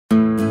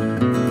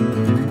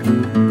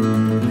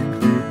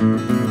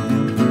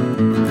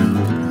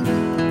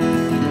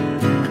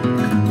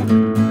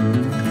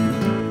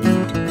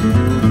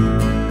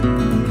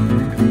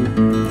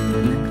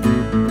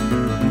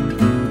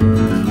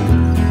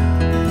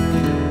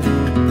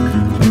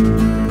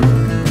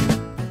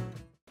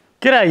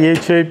G'day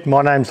YouTube,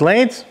 my name's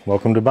Lance.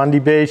 Welcome to Bundy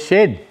Bear's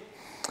Shed.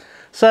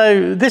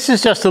 So this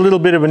is just a little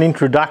bit of an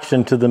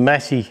introduction to the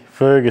Massey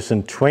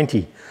Ferguson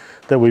 20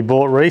 that we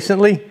bought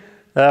recently.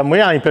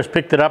 We only just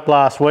picked it up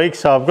last week,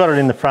 so I've got it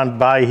in the front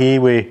bay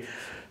here. We're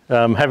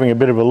having a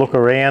bit of a look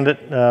around it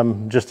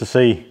just to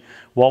see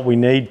what we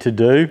need to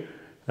do.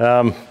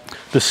 The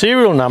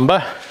serial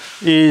number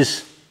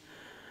is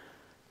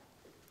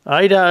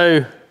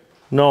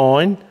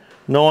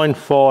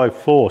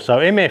 809954, so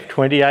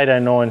MF20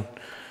 809954.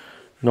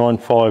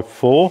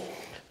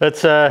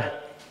 It's a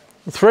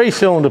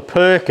 3-cylinder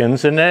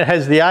Perkins, and that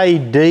has the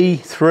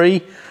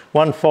AD3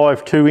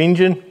 152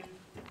 engine,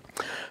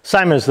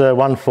 same as the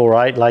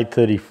 148 late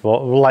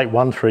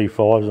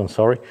 135s, I'm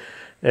sorry.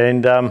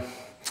 And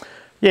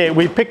yeah,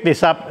 we picked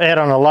this up out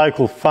on a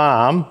local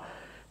farm.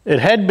 It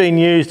had been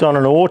used on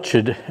an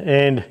orchard,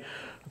 and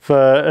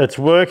for its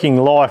working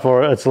life,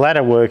 or its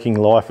latter working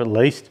life at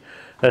least,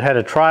 it had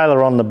a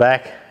trailer on the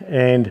back,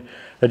 and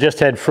it just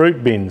had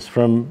fruit bins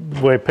from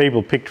where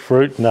people picked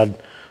fruit, and they'd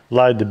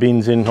load the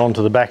bins in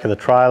onto the back of the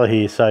trailer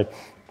here. So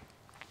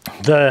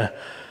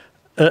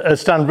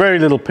it's done very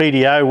little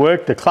PDO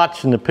work. The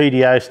clutch and the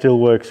PDO still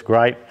works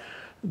great.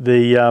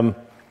 The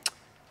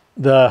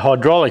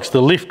hydraulics,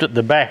 the lift at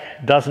the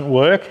back doesn't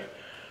work.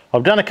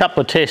 I've done a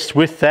couple of tests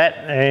with that,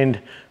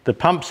 and the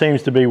pump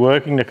seems to be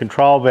working, the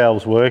control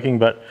valve's working,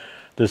 but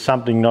there's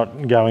something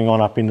not going on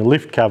up in the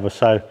lift cover.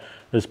 So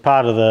as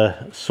part of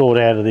the sort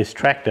out of this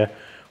tractor,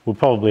 we'll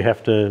probably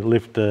have to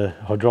lift the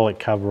hydraulic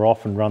cover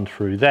off and run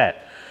through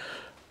that.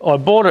 I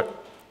bought it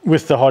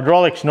with the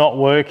hydraulics not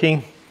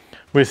working,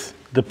 with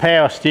the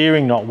power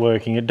steering not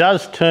working. It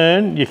does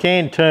turn, you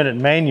can turn it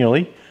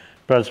manually,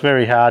 but it's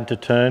very hard to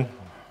turn.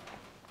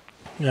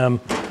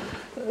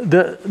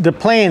 The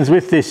plans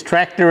with this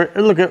tractor,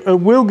 look, it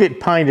will get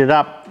painted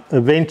up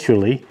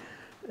eventually,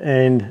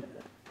 and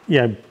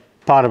you know,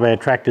 part of our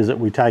tractors that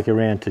we take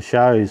around to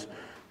shows,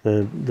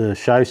 the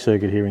show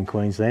circuit here in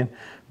Queensland.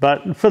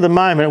 But for the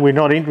moment, we're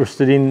not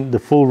interested in the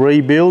full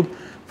rebuild.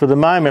 For the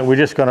moment, we're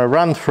just going to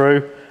run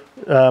through,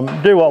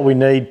 do what we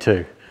need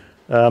to.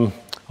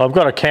 I've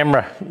got a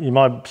camera, you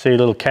might see a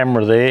little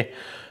camera there.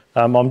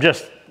 I'm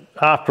just,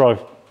 after I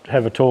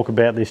have a talk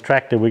about this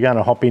tractor, we're going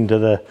to hop into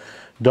the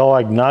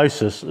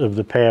diagnosis of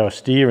the power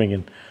steering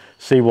and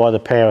see why the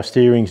power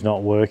steering's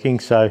not working.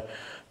 So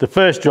the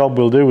first job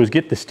we'll do is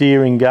get the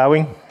steering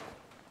going.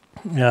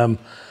 The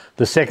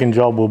second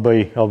job will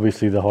be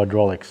obviously the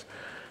hydraulics.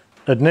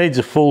 It needs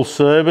a full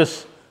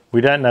service.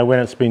 We don't know when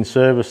it's been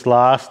serviced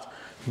last.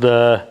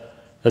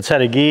 It's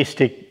had a gear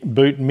stick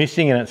boot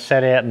missing, and it's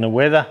sat out in the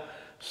weather,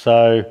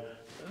 so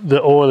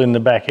the oil in the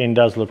back end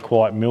does look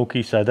quite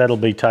milky, so that'll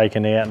be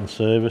taken out and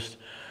serviced.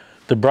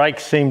 The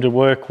brakes seem to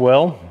work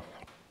well.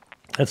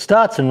 It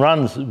starts and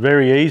runs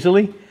very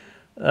easily,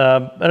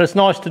 and it's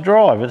nice to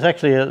drive. It's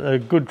actually a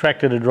good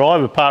tractor to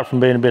drive, apart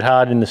from being a bit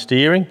hard in the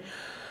steering.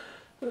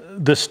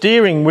 The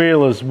steering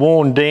wheel is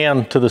worn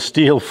down to the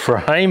steel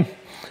frame,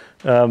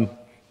 so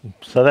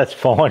that's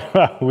fine.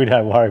 We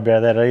don't worry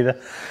about that either.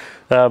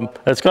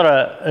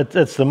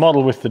 It's the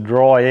model with the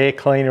dry air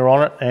cleaner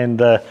on it, and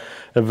the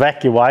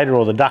evacuator,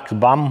 or the duck's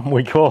bum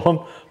we call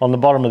them, on the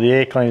bottom of the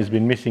air cleaner has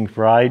been missing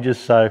for ages.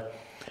 So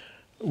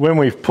when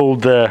we've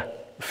pulled the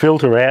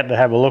filter out to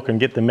have a look and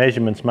get the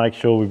measurements, make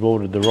sure we've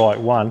ordered the right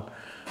one,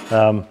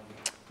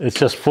 it's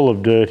just full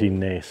of dirt in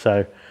there.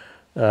 So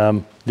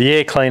the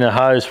air cleaner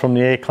hose from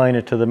the air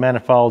cleaner to the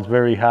manifold's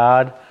very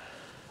hard.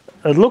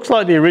 It looks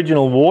like the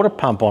original water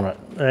pump on it,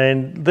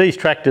 and these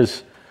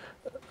tractors,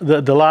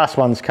 the last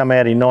one's come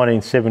out in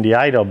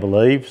 1978, I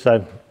believe,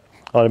 so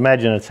I'd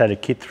imagine it's had a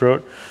kit through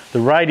it.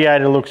 The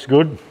radiator looks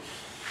good.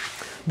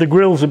 The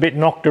grill's a bit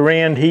knocked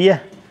around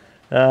here.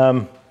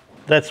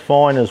 That's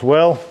fine as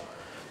well.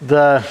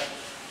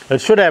 It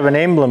should have an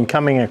emblem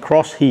coming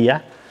across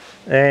here,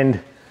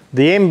 and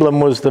the emblem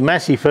was the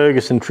Massey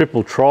Ferguson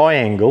triple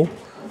triangle,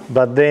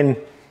 but then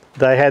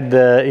they had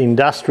the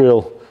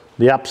industrial,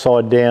 the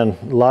upside down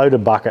loader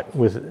bucket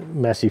with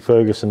Massey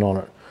Ferguson on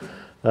it.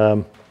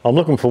 I'm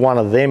looking for one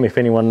of them if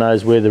anyone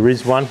knows where there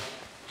is one.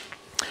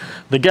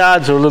 The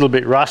guards are a little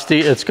bit rusty.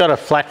 It's got a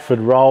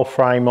Flatford roll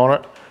frame on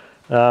it.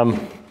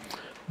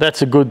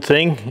 That's a good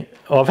thing.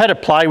 I've had a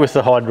play with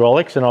the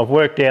hydraulics, and I've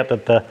worked out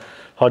that the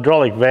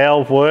hydraulic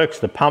valve works.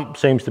 The pump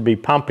seems to be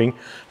pumping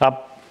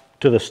up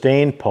to the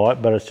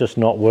standpipe, but it's just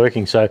not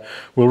working. So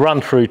we'll run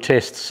through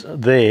tests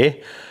there.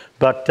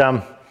 But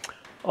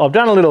I've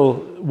done a little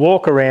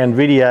walk around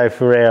video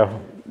for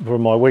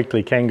my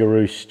weekly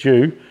kangaroo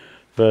stew,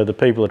 for the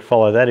people that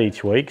follow that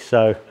each week.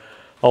 So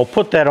I'll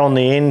put that on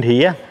the end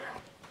here.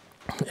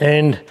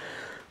 And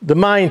the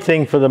main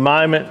thing for the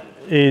moment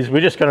is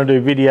we're just going to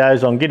do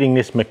videos on getting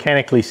this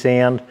mechanically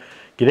sound,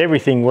 get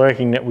everything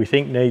working that we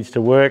think needs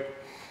to work,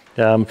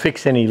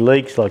 fix any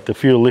leaks like the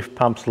fuel lift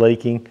pump's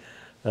leaking.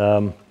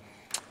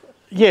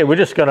 Yeah, we're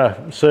just going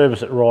to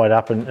service it right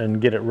up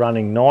and get it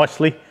running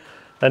nicely.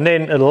 And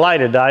then at a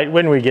later date,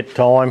 when we get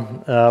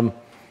time,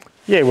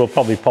 yeah, we'll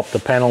probably pop the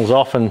panels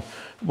off, and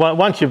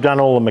once you've done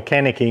all the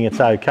mechanicking, it's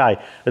okay.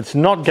 It's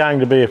not going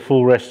to be a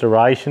full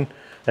restoration.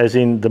 as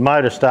in the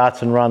motor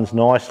starts and runs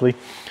nicely,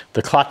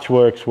 the clutch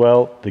works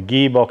well, the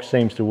gearbox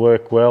seems to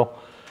work well.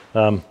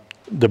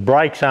 The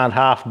brakes aren't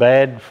half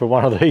bad for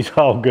one of these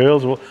old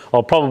girls.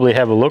 I'll probably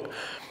have a look.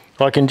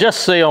 I can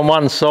just see on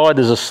one side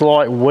there's a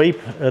slight weep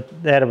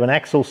out of an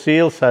axle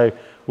seal, so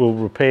we'll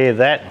repair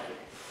that.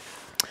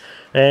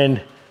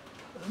 And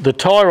the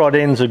tie rod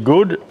ends are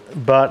good,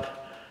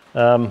 but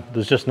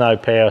there's just no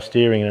power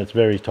steering and it's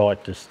very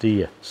tight to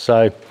steer.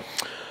 So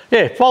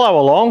yeah, follow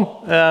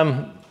along.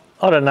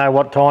 I don't know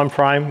what time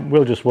frame,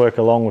 we'll just work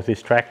along with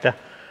this tractor.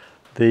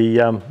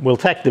 We'll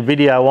tack the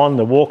video on,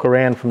 the walk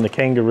around from the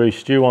kangaroo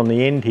stew on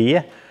the end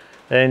here.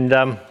 And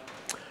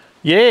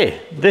yeah,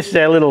 this is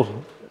our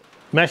little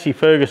Massey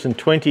Ferguson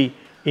 20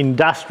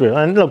 industrial.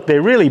 And look,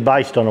 they're really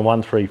based on a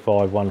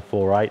 135,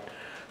 148.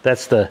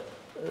 That's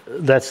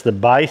the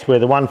base, where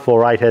the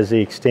 148 has the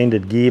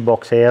extended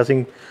gearbox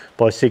housing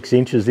by 6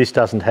 inches. This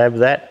doesn't have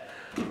that.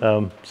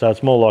 So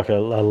it's more like a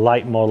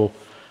late model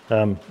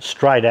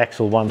straight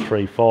axle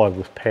 135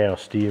 with power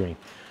steering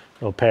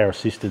or power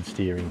assisted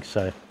steering.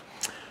 So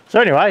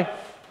anyway,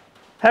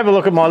 have a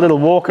look at my little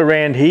walk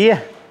around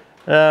here.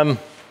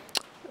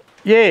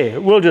 Yeah,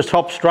 we'll just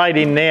hop straight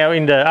in now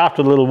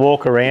after the little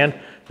walk around.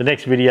 The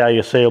next video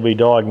you'll see will be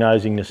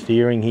diagnosing the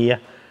steering here,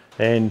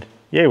 and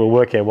yeah, we'll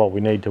work out what we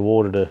need to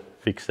order to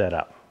fix that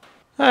up.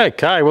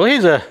 Okay, well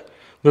here's a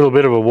little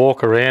bit of a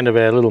walk around of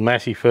our little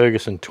Massey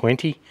Ferguson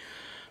 20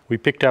 we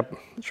picked up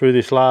through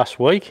this last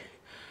week.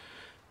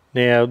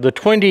 Now the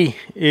 20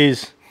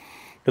 it's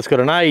got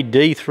an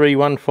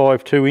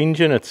AD3152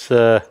 engine. It's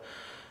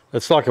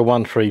like a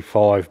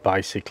 135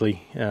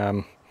 basically.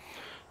 Yeah,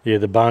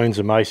 the bones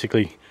are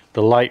basically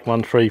the late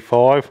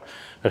 135.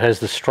 It has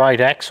the straight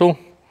axle.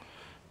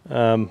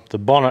 The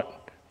bonnet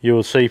you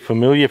will see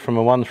familiar from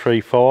a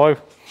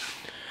 135.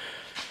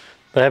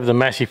 They have the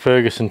Massey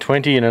Ferguson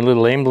 20 and a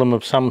little emblem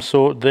of some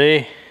sort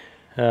there.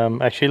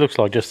 Actually looks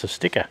like just a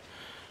sticker.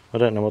 I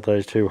don't know what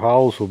those two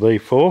holes will be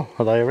for.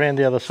 Are they around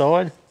the other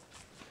side?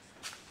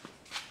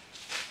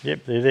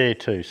 Yep, they're there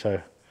too,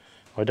 so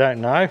I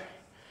don't know.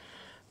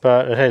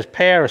 But it has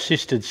power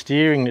assisted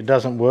steering that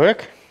doesn't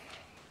work.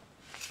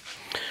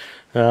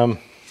 When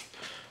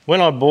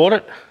I bought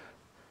it,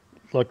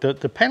 like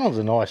the panels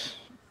are nice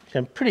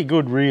and pretty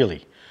good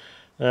really.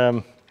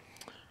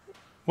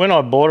 When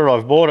I bought it,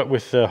 I've bought it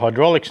with the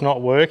hydraulics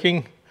not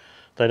working.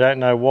 They don't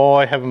know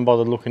why, haven't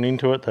bothered looking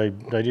into it. They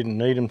didn't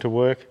need them to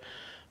work.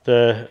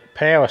 The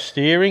power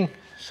steering,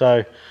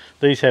 so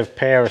these have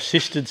power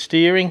assisted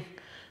steering.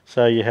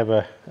 So you have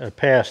a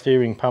power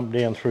steering pump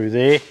down through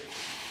there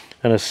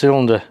and a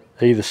cylinder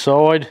either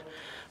side.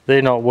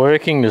 They're not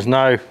working, there's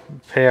no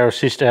power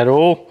assist at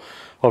all.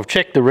 I've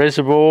checked the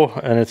reservoir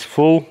and it's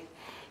full,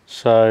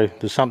 so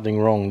there's something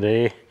wrong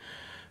there.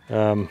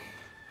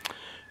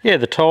 Yeah,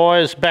 the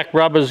tyres, back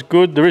rubber's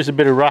good. There is a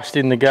bit of rust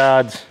in the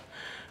guards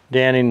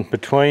down in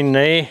between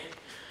there.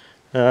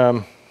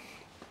 Around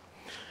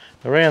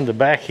the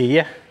back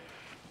here,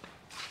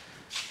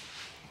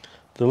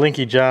 the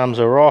linkage arms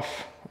are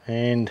off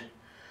and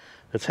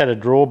it's had a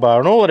drawbar,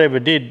 and all it ever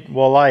did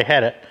while they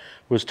had it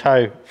was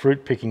tow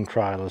fruit picking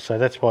trailers, so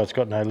that's why it's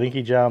got no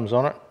linkage arms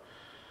on it.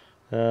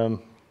 A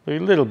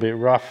little bit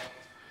rough,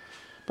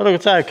 but look,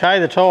 it's okay.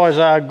 The tyres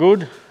are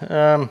good.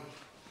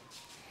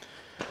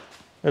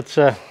 It's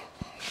a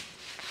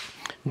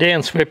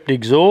downswept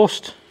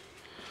exhaust.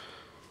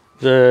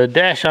 The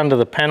dash under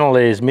the panel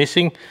there is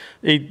missing.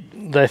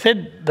 They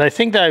said they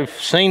think they've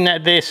seen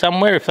that there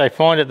somewhere. If they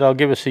find it, they'll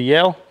give us a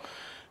yell.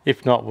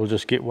 If not, we'll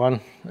just get one.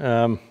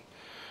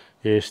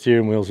 Yeah,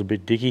 steering wheel's a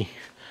bit dicky.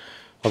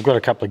 I've got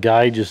a couple of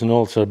gauges and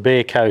all. It's a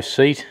Bearco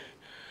seat,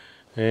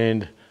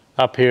 and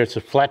up here it's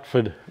a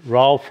Flatford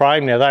roll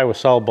frame. Now they were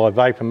sold by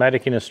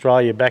Vapormatic in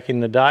Australia back in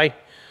the day,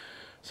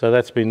 so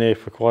that's been there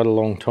for quite a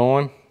long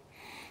time.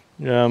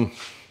 The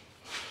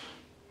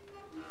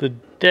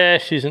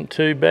dash isn't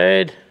too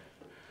bad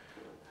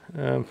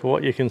for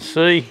what you can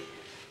see.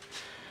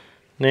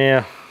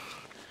 Now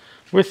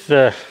with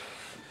the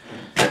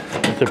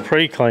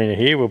pre-cleaner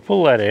here, we'll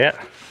pull that out.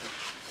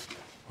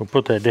 We'll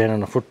put that down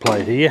on the foot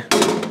plate here,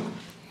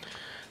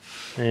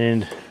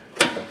 and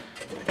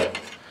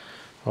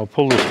I'll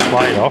pull this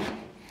plate off.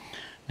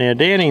 Now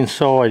down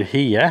inside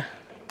here,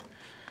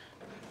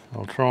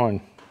 I'll try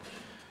and,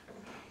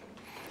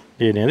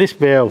 yeah, now this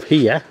valve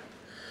here,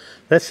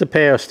 that's the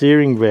power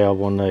steering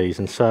valve on these,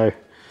 and so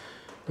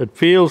it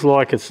feels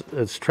like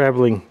it's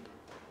travelling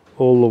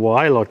all the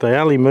way, like they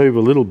only move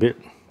a little bit,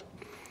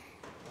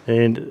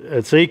 and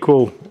it's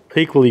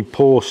equally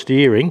poor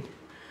steering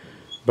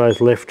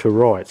both left to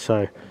right,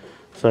 so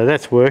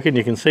that's working.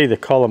 You can see the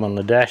column on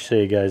the dash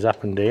there goes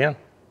up and down,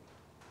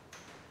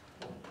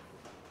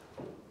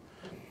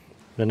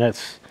 and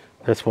that's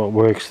what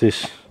works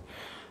this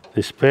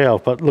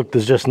valve. But look,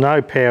 there's just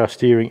no power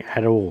steering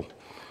at all,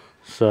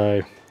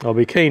 so I'll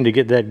be keen to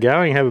get that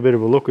going, have a bit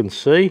of a look and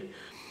see.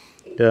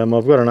 I've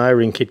got an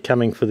O-ring kit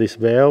coming for this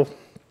valve.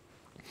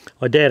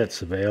 I doubt it's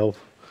the valve.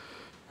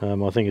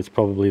 I think it's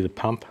probably the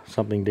pump,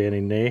 something down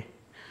in there.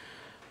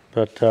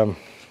 But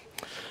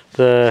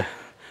the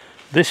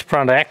this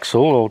front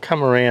axle, I'll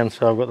come around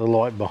so I've got the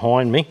light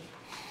behind me.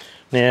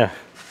 Now,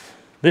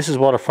 this is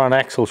what a front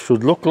axle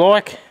should look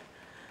like.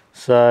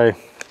 So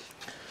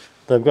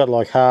they've got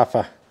like half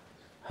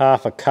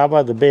a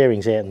cover. The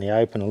bearing's out in the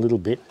open a little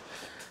bit.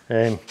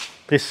 And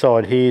this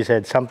side here's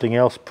had something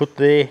else put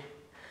there.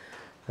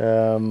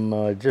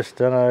 I just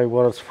don't know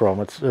what it's from.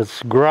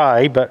 It's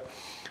grey, but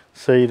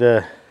see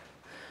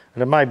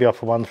and it may be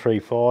off a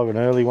 135, an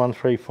early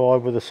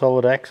 135 with a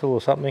solid axle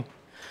or something.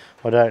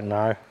 I don't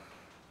know.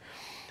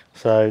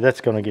 So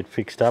that's going to get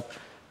fixed up,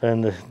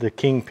 and the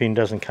kingpin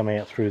doesn't come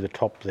out through the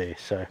top there.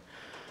 So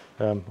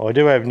I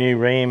do have new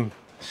ram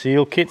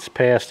seal kits,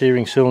 power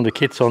steering cylinder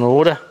kits on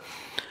order.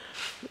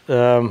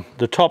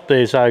 The top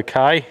there's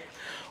okay.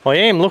 I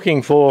am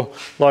looking for,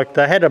 like,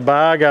 they had a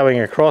bar going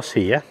across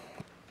here,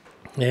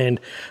 and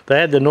they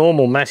had the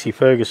normal Massey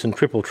Ferguson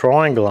triple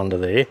triangle under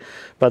there,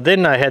 but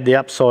then they had the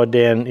upside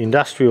down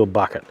industrial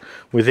bucket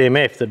with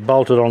MF that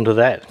bolted onto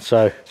that.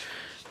 So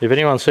if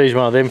anyone sees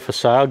one of them for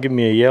sale, give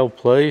me a yell,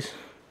 please.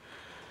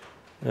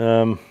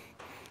 Yeah,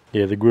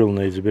 the grill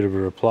needs a bit of a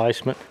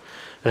replacement.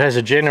 It has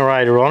a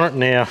generator on it.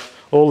 Now,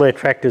 all their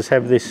tractors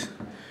have this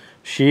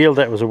shield.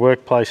 That was a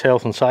workplace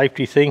health and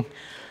safety thing.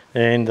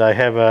 And they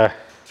have an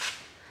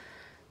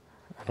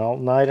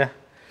alternator.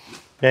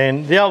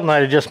 And the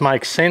alternator just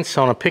makes sense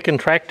on a picking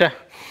tractor.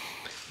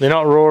 They're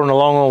not roaring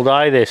along all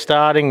day. They're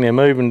starting, they're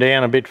moving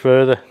down a bit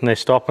further, and they're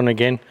stopping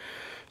again.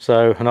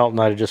 So an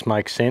alternator just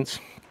makes sense.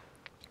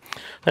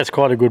 That's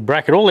quite a good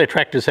bracket. All their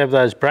tractors have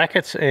those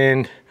brackets,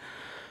 and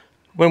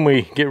when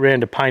we get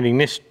round to painting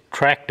this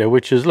tractor,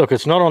 which is, look,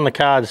 it's not on the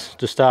cards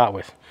to start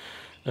with.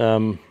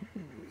 On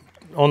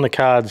the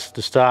cards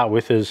to start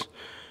with is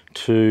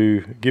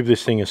to give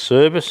this thing a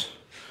service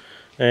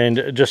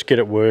and just get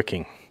it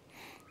working.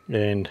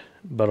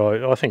 But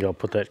I think I'll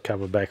put that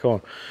cover back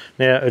on.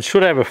 Now, it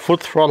should have a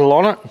foot throttle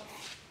on it,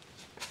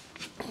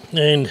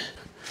 and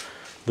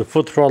the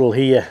foot throttle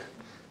here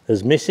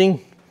is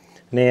missing.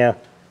 Now,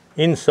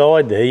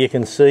 inside there you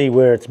can see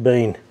where it's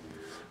been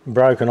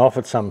broken off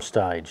at some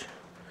stage.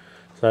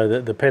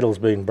 So the pedal's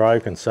been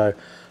broken. So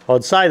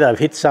I'd say they've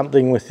hit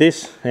something with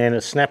this and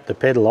it snapped the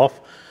pedal off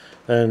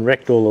and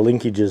wrecked all the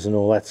linkages and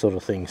all that sort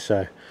of thing.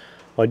 So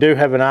I do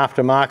have an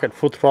aftermarket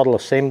foot throttle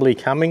assembly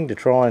coming to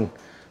try and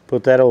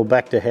put that all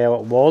back to how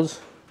it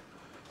was.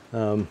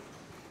 The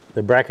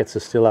brackets are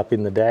still up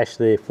in the dash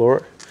there for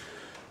it.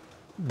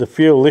 The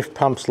fuel lift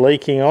pump's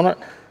leaking on it,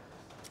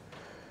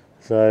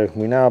 so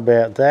we know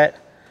about that.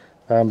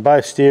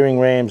 Both steering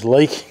rams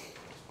leak.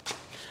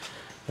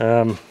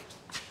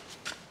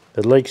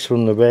 It leaks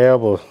from the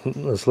valve, or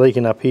it's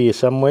leaking up here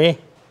somewhere.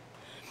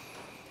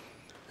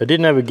 It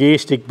didn't have a gear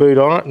stick boot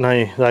on it,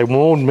 and they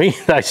warned me.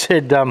 They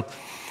said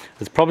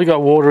it's probably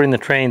got water in the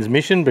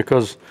transmission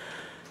because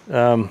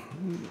because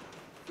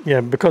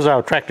they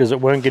were tractors that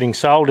weren't getting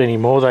sold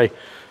anymore, they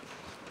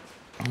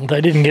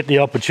didn't get the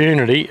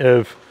opportunity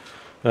of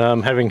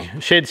having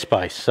shed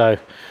space, so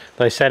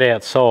they sat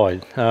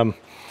outside.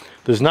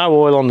 There's no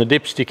oil on the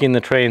dipstick in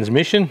the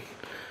transmission.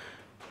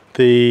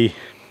 The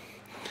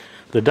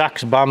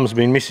duck's bum's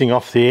been missing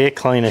off the air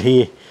cleaner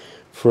here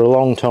for a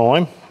long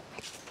time,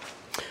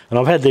 and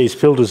I've had these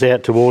filters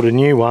out to order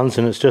new ones,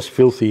 and it's just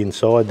filthy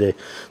inside there.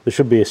 There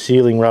should be a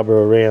sealing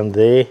rubber around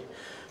there.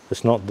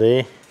 It's not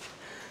there.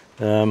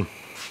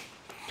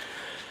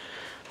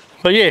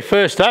 But yeah,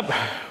 first up,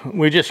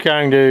 we're just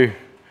going to,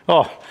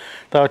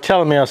 they were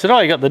telling me, I said,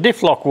 you got the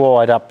diff lock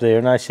wide up there,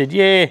 and they said,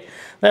 yeah,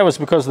 that was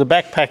because the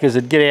backpackers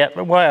would get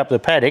out way up the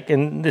paddock,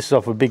 and this is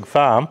off a big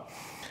farm.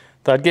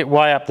 They'd get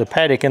way up the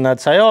paddock and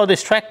they'd say,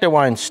 this tractor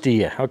won't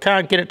steer. I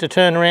can't get it to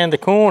turn around the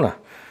corner.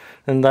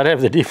 And they'd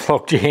have the diff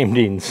lock jammed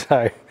in.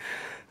 So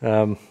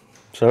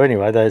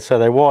anyway,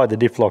 they wired the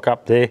diff lock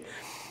up there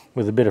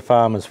with a bit of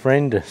farmer's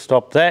friend to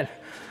stop that.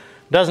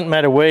 Doesn't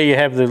matter where you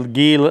have the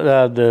gear,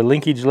 the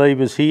linkage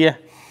levers here.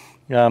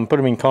 Put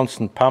them in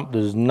constant pump.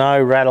 There's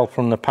no rattle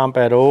from the pump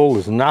at all.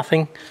 There's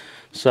nothing.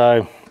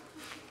 So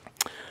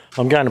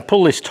I'm going to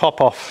pull this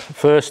top off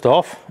first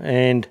off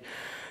and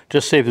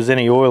just see if there's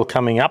any oil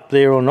coming up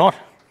there or not.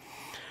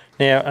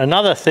 Now,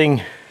 another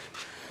thing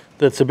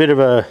that's a bit of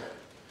a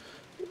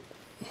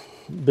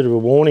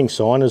warning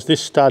sign is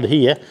this stud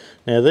here.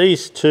 Now,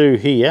 these two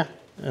here,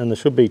 and there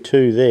should be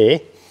two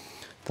there,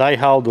 they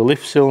hold the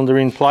lift cylinder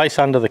in place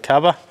under the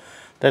cover.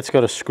 That's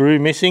got a screw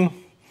missing,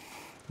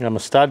 a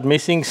stud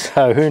missing,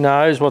 so who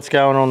knows what's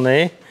going on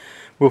there.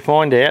 We'll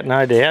find out,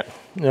 no doubt.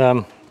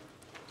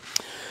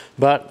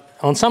 But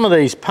on some of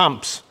these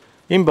pumps,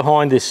 in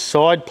behind this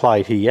side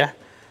plate here,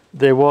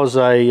 there was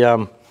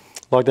a,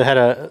 like they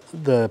had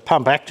the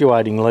pump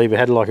actuating lever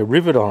had like a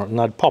rivet on it, and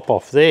they'd pop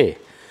off there.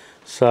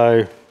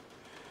 So,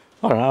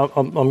 I don't know,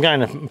 I'm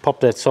going to pop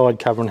that side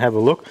cover and have a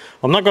look.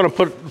 I'm not going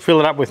to fill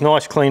it up with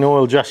nice clean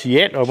oil just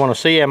yet. I want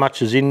to see how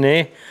much is in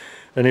there,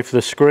 and if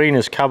the screen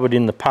is covered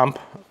in the pump,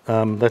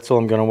 that's all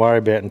I'm going to worry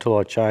about until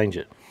I change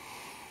it.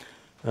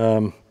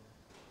 Yeah,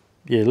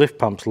 lift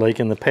pump's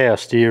leaking, the power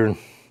steering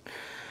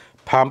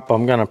pump,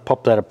 I'm going to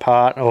pop that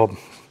apart, or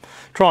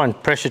try try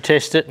and pressure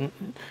test it, and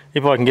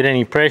if I can get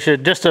any pressure.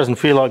 It just doesn't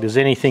feel like there's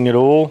anything at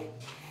all.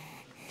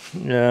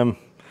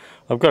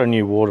 I've got a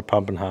new water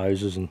pump and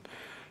hoses and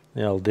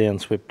the old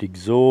downswept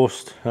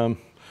exhaust.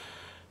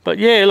 But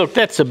yeah, look,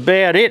 that's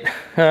about it.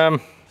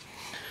 It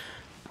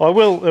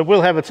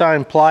will have its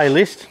own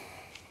playlist,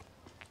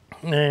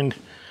 and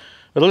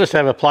it'll just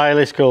have a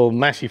playlist called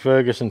Massey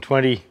Ferguson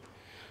 20,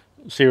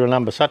 serial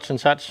number such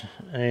and such,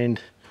 and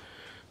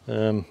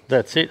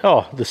that's it.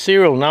 Oh, the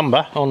serial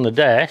number on the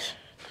dash,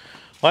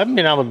 I haven't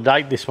been able to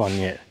date this one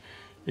yet,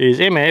 is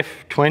MF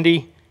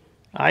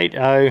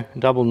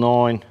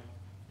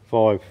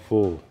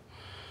 20809954.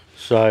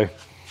 So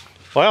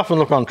I often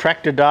look on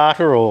tractor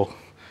data, or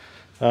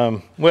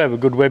we have a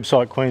good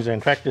website,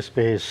 Queensland Tractor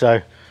Spares.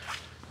 So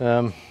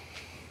yeah,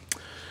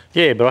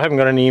 but I haven't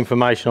got any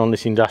information on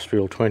this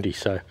industrial 20,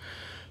 so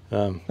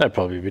that'd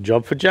probably be a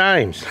job for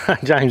James.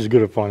 James is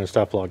good at finding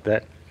stuff like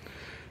that.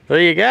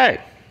 There you go.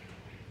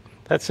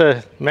 That's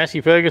a Massey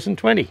Ferguson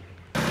 20.